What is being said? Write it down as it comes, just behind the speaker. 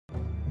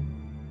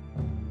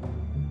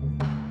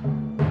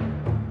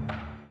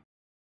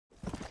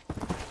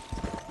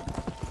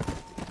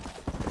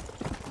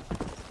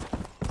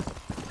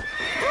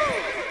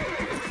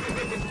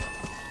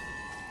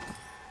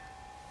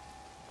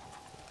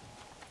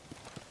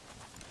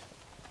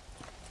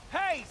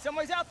Hey,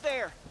 someone's out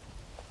there.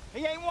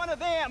 He ain't one of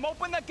them.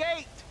 Open the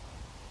gate.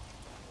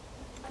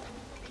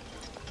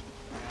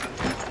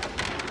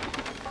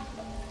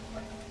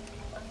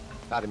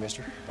 Howdy,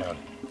 mister. Howdy.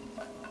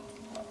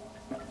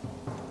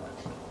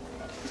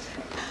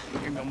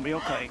 You're gonna be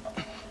okay.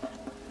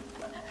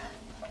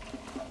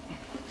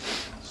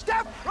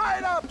 Step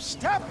right up!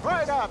 Step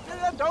right up!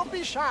 Don't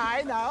be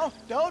shy now.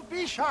 Don't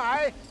be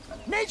shy.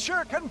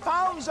 Nature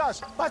confounds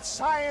us, but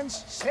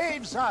science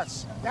saves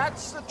us.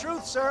 That's the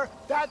truth, sir.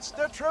 That's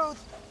the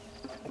truth.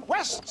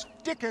 West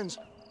Dickens'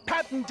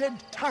 patented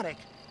tonic.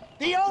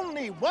 The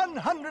only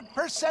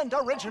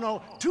 100%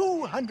 original,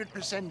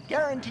 200%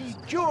 guaranteed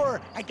cure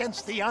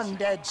against the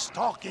undead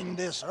stalking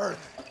this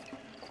earth.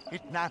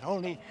 It not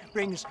only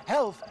brings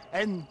health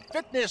and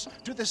fitness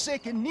to the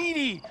sick and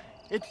needy,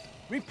 it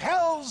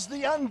repels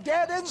the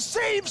undead and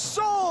saves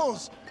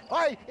souls.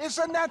 Why, it's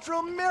a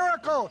natural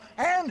miracle,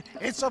 and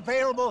it's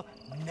available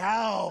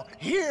now,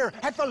 here,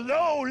 at the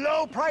low,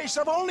 low price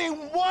of only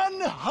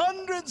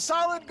 100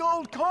 solid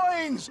gold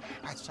coins.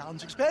 That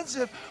sounds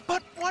expensive,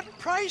 but what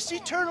price?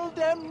 Eternal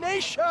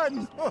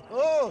damnation.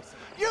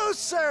 You,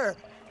 sir,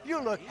 you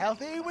look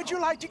healthy. Would you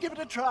like to give it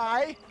a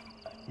try?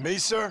 Me,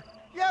 sir?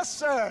 Yes,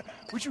 sir.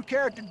 Would you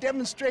care to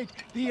demonstrate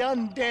the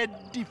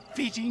undead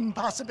defeating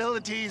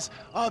possibilities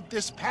of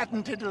this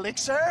patented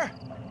elixir?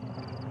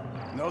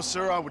 No,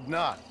 sir, I would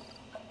not.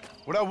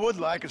 What I would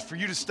like is for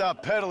you to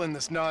stop peddling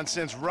this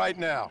nonsense right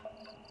now.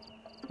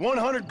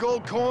 100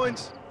 gold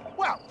coins?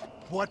 Well,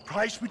 what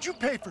price would you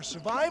pay for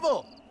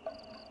survival?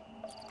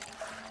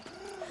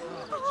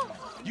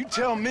 You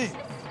tell me,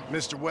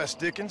 Mr. West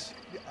Dickens.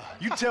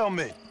 You tell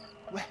me.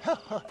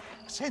 Well,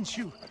 since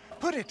you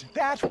put it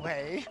that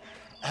way,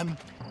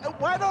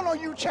 why don't all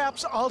you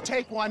chaps all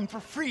take one for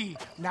free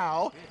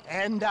now?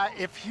 And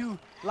if you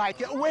like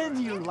it, when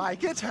you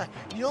like it,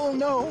 you'll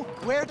know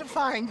where to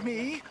find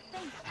me.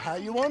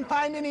 You won't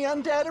find any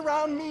undead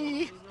around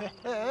me.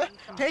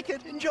 Take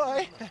it,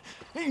 enjoy.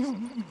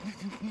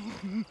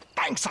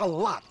 Thanks a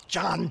lot,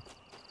 John.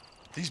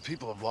 These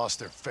people have lost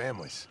their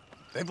families.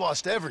 They've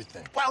lost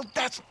everything. Well,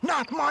 that's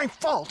not my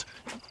fault.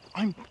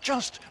 I'm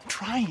just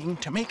trying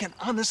to make an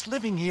honest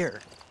living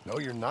here. No,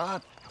 you're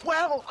not.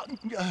 Well,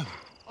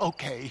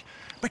 okay.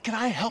 But can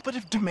I help it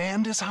if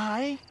demand is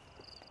high?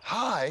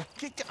 High?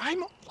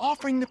 I'm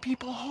offering the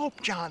people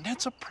hope, John.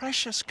 That's a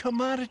precious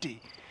commodity.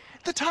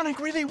 The tonic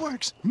really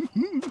works.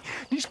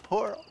 These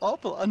poor,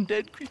 awful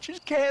undead creatures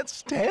can't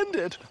stand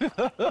it.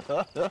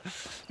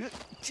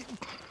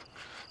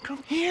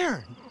 Come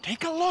here,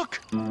 take a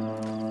look.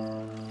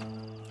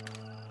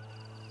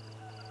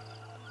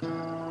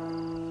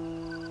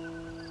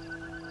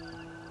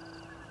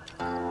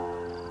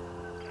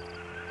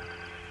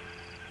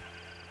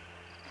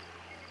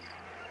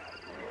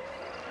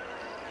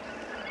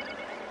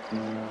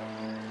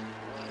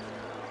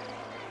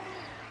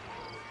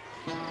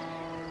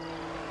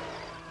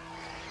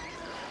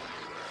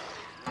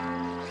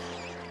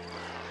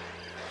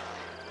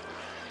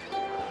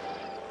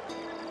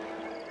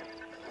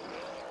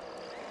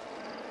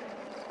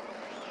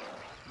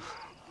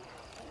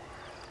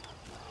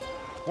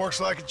 Works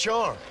like a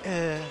charm.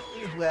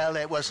 Well,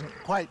 it wasn't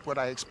quite what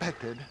I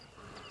expected.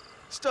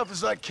 Stuff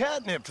is like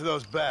catnip to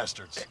those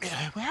bastards.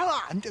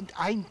 Well,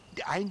 I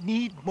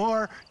need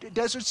more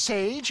desert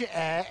sage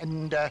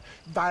and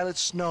violet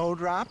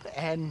snowdrop,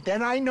 and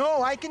then I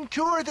know I can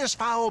cure this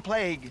foul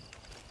plague.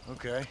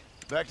 Okay,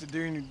 back to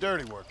doing your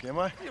dirty work, am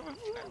I?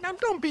 Now,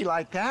 don't be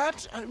like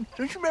that.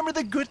 Don't you remember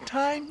the good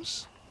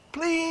times?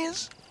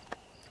 Please?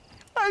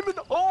 I'm an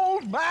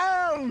old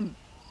man.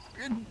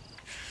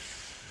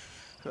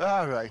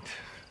 All right.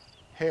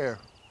 Here.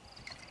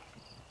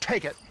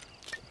 Take it.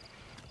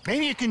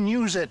 Maybe you can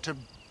use it to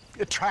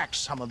attract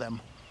some of them.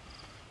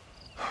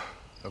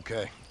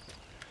 Okay.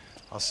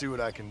 I'll see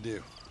what I can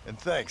do. And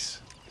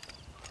thanks.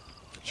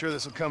 I'm sure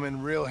this will come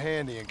in real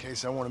handy in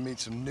case I want to meet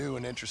some new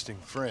and interesting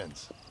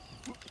friends.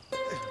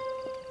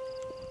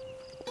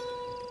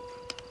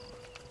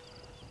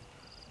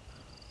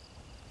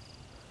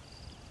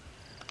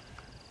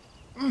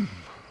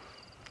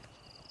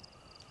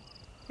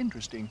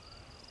 Interesting.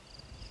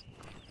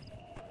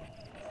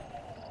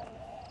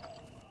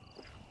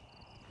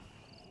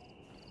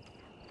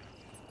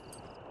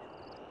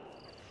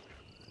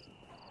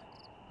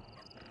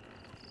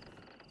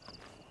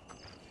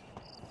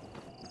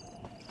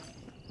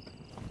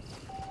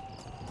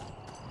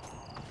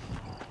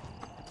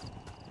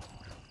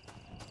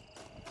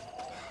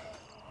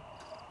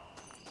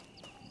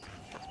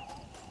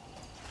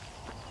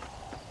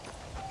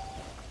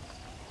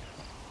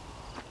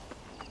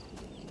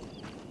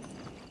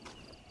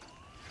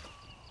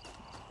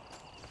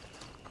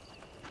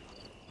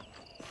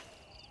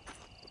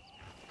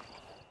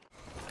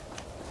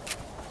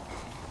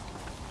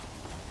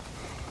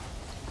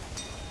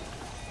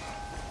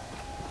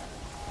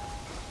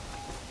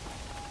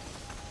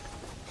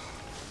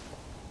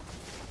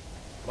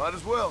 Might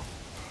as well.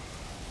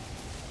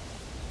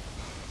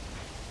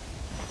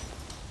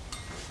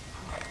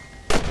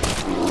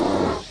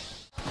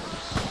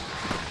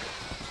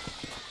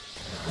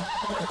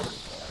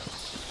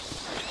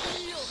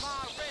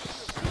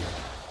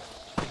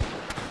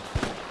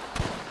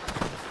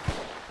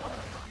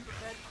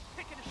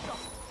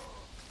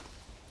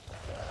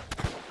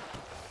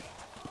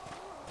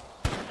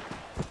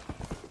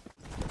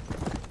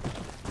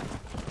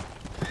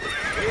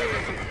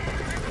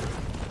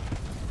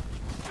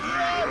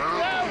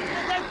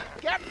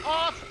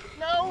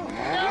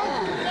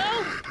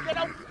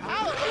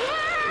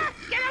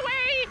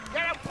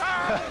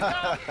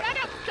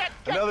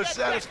 Another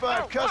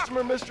satisfied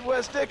customer, Mr.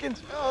 West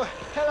Dickens? Oh,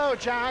 hello,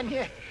 John.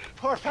 Yeah,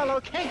 poor fellow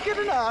can't get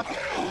enough.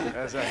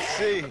 As I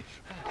see.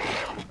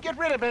 Get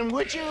rid of him,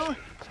 would you?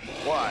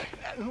 Why?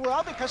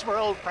 Well, because we're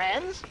old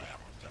friends.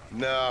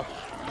 No.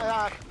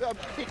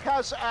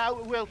 Because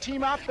we'll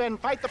team up and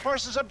fight the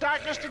forces of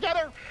darkness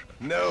together.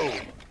 No.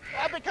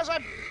 Because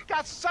I've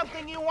got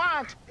something you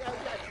want.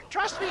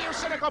 Trust me, you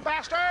cynical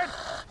bastard.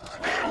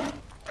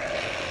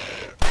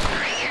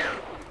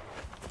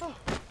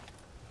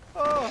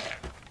 Oh.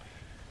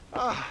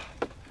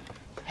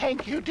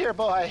 Thank you, dear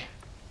boy.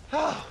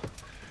 Oh,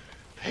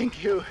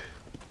 thank you.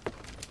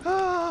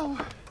 Oh.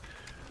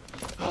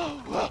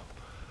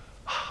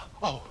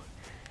 Oh,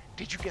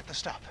 did you get the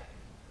stuff?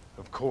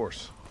 Of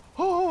course.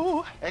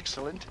 Oh,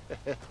 excellent.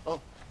 Oh,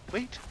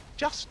 wait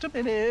just a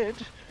minute.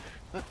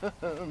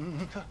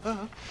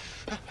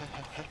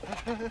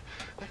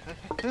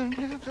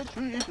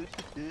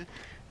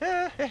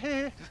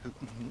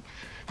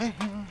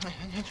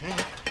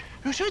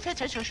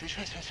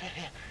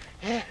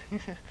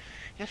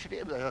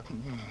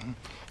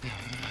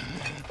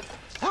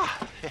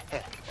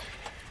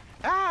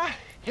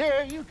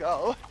 Here you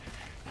go.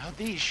 Now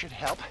these should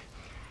help.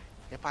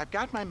 If I've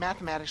got my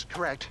mathematics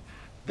correct,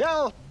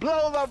 they'll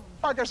blow the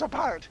buggers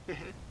apart.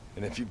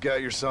 And if you've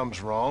got your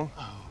sums wrong?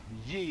 Oh,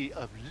 ye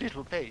of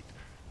little faith.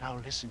 Now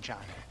listen,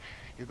 John.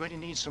 You're going to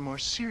need some more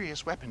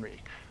serious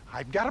weaponry.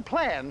 I've got a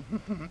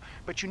plan,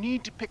 but you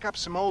need to pick up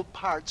some old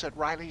parts at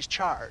Riley's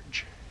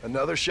charge.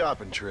 Another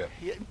shopping trip.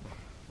 Yeah,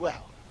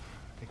 well,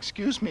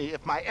 excuse me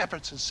if my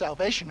efforts at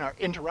salvation are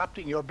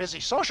interrupting your busy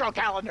social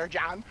calendar,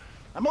 John.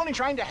 I'm only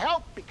trying to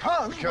help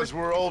because... Because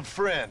we're old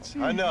friends,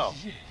 I know.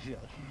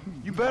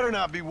 You better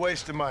not be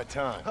wasting my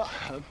time.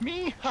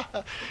 Me?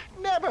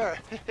 Never.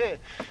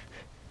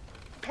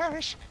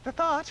 Perish the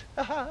thought.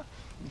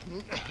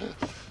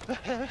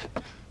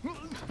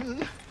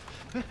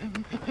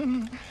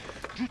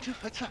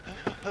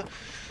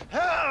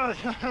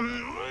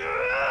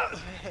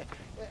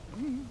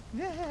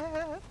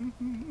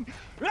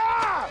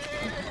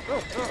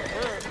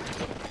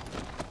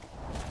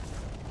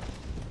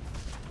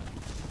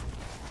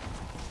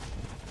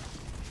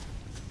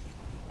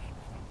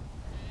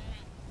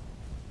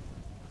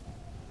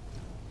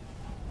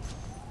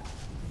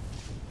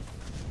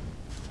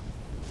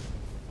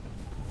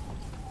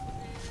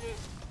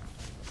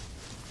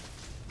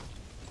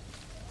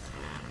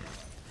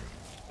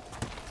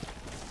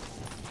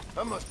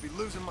 I must be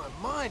losing my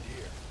mind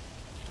here.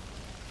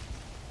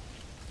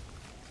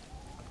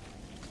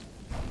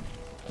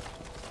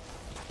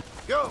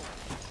 Go!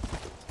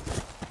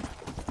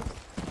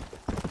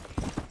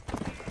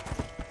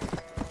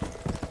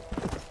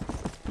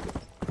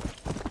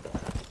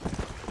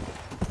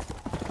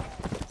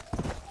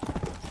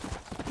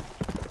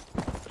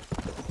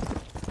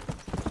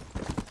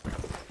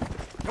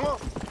 Come on!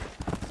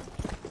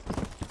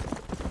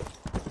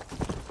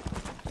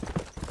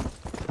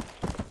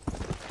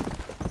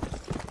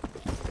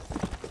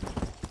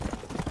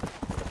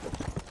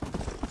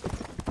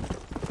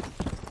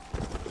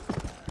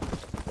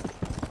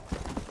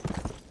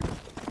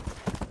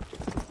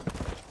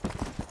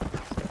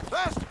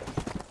 Faster!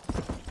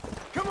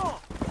 Come on!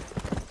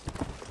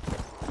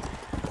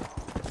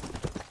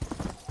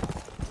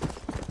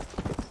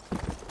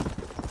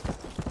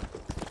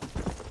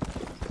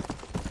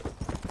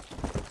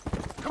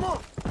 Come on!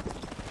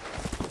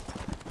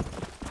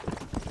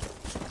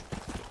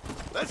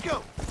 Let's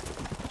go!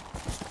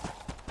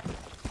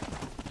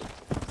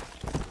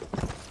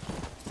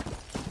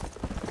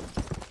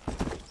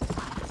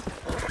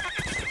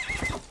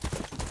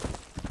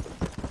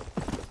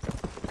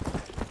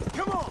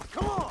 Come on!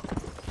 Come on!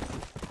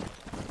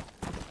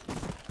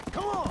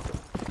 Come on!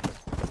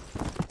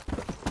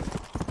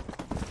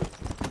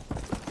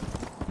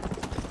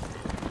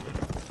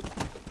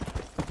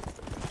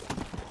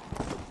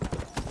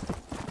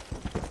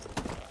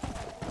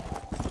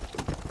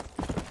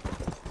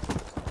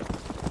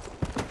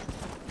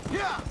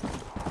 Yeah!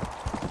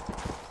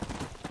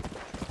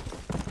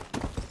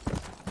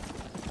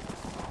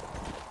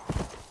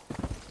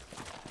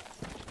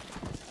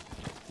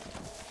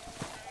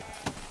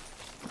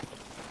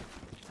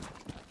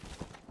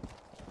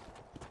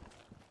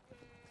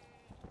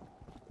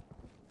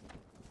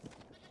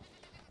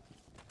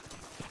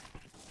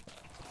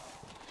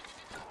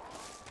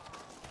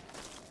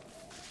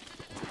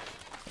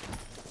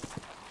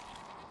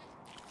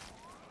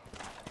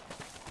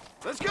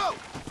 Let's go!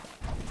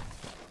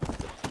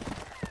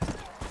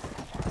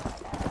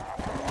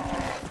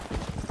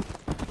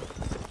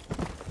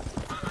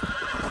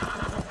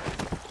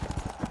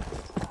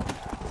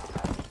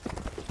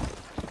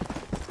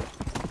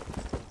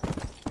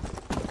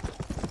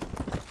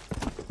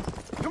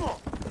 Come on!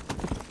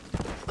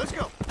 Let's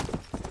go!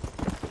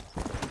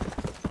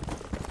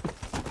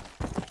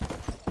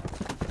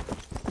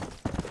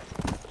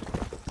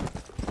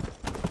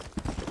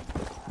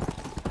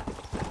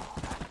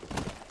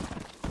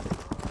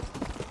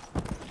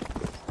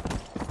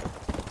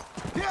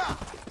 Yeah!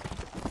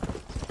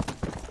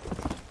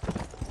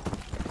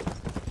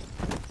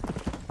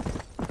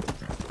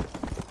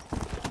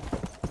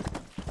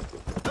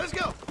 Let's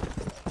go!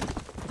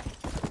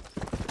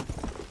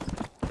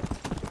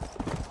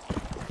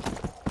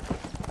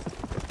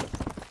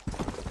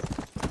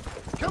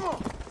 Come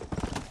on!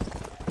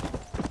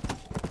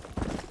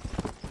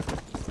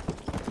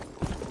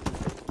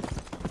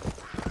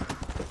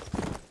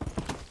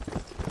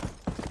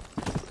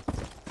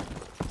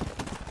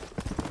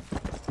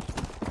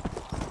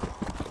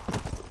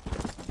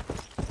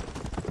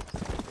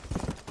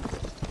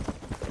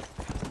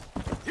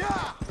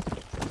 Yeah!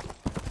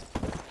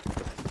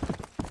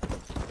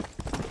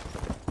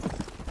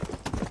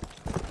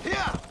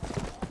 Yeah!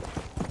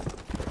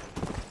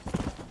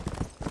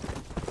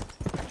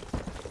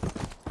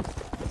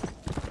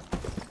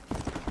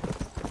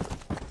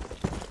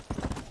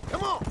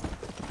 Come on!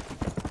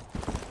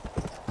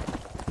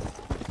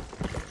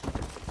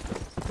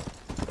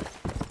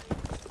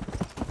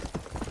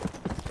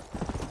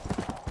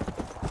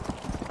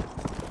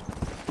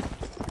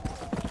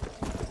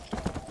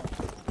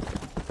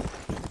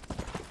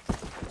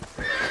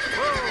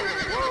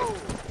 Whoa!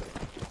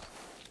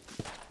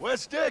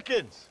 Wes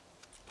Dickens!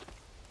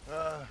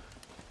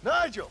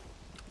 Nigel!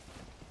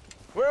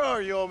 Where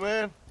are you, old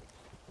man?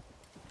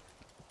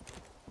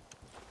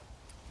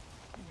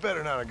 You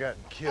better not have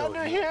gotten killed.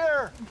 Under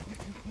here!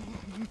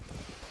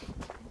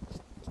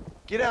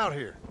 Get out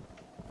here.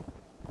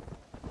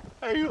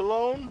 Are you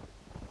alone?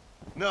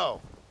 No.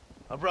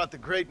 I brought the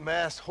great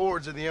mass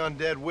hordes of the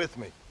undead with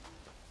me.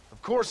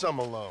 Of course I'm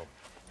alone.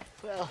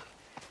 Well,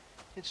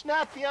 it's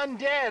not the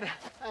undead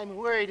I'm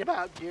worried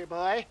about, dear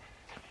boy.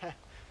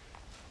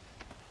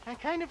 I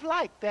kind of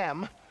like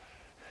them.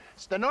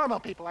 It's the normal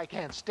people I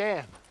can't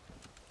stand.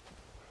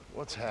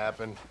 What's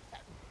happened?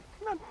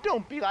 Now,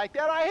 don't be like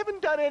that. I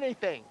haven't done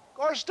anything,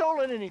 or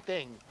stolen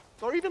anything,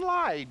 or even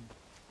lied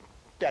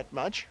that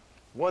much.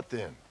 What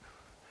then?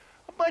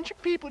 A bunch of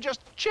people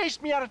just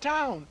chased me out of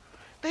town.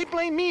 They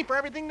blame me for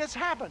everything that's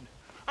happened.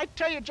 I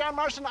tell you, John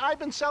Marston, I've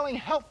been selling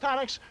health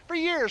tonics for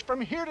years, from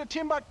here to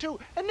Timbuktu,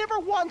 and never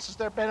once has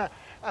there been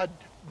a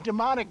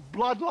demonic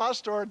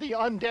bloodlust or the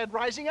undead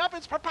rising up.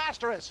 It's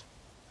preposterous.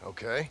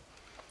 Okay.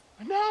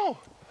 No,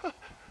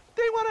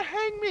 they want to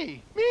hang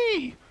me.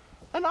 Me,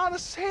 an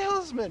honest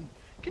salesman.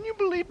 Can you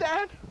believe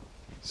that?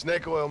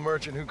 Snake oil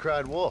merchant who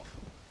cried wolf.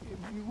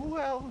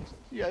 Well,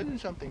 yeah,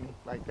 something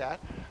like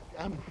that.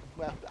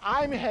 Well,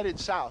 I'm headed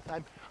south.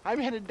 I'm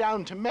headed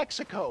down to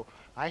Mexico.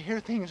 I hear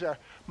things are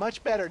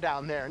much better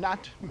down there.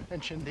 Not to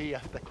mention the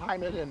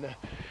climate and the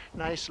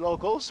nice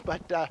locals,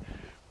 but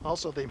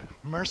also the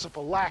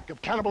merciful lack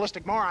of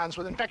cannibalistic morons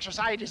with infectious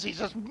eye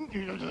diseases.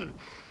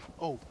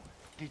 Oh,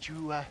 did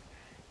you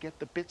get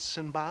the bits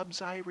and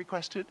bobs I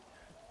requested?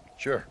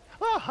 Sure.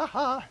 Ah, ha,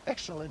 ha.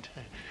 Excellent.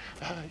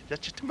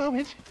 Just a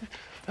moment.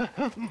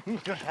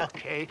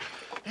 Okay.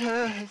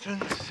 No,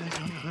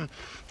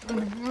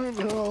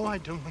 I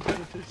don't.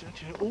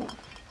 Oh,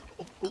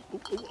 oh, oh,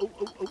 oh, oh,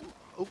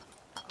 oh, oh.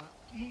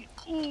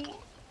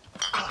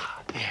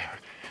 Ah, there.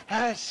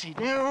 Let's see.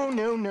 No.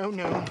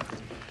 No.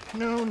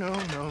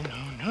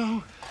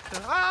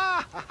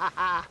 Ah, ha,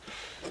 ha.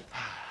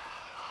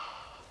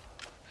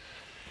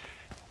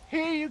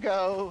 Here you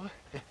go.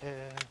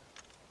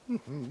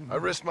 I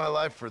risked my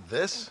life for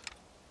this?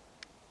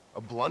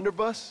 A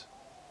blunderbuss?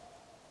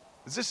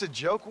 Is this a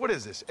joke? What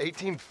is this,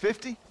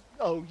 1850?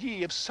 Oh,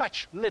 ye of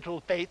such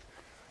little faith.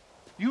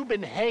 You've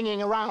been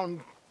hanging around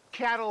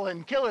cattle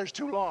and killers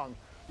too long.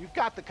 You've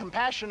got the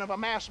compassion of a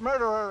mass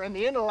murderer and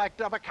the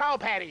intellect of a cow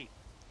patty.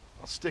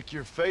 I'll stick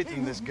your faith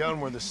in this gun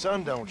where the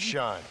sun don't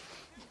shine.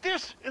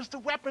 This is the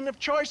weapon of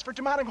choice for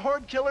demonic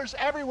horde killers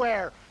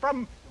everywhere,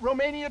 from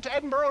Romania to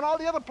Edinburgh and all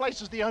the other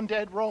places the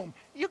undead roam.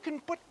 You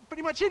can put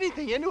pretty much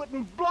anything into it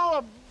and blow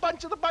a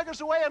bunch of the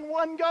buggers away in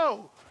one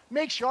go.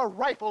 Makes your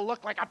rifle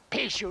look like a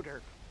pea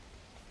shooter.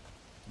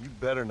 You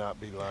better not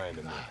be lying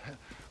to me.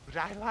 Would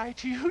I lie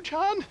to you,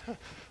 John?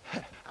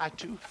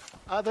 To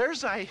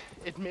others, I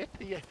admit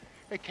the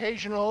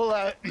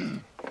occasional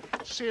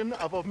sin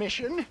of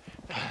omission.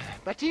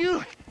 But to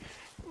you,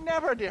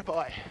 never, dear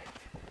boy.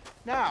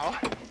 Now,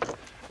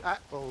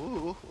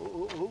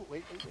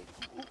 wait.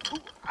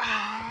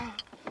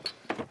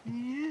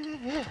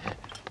 Yeah.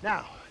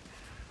 Now,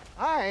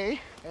 I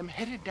am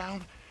headed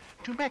down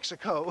to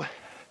Mexico. Is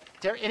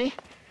there any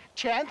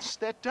chance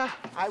that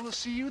I will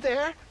see you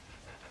there?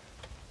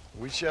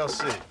 We shall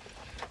see.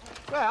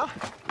 Well,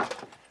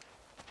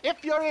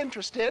 if you're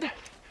interested,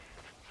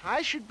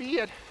 I should be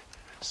at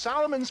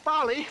Solomon's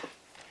Folly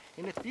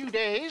in a few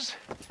days,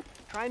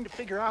 trying to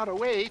figure out a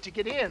way to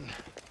get in.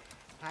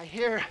 I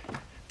hear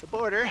the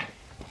border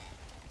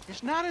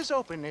is not as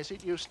open as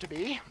it used to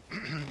be.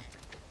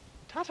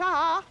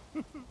 Ta-ta!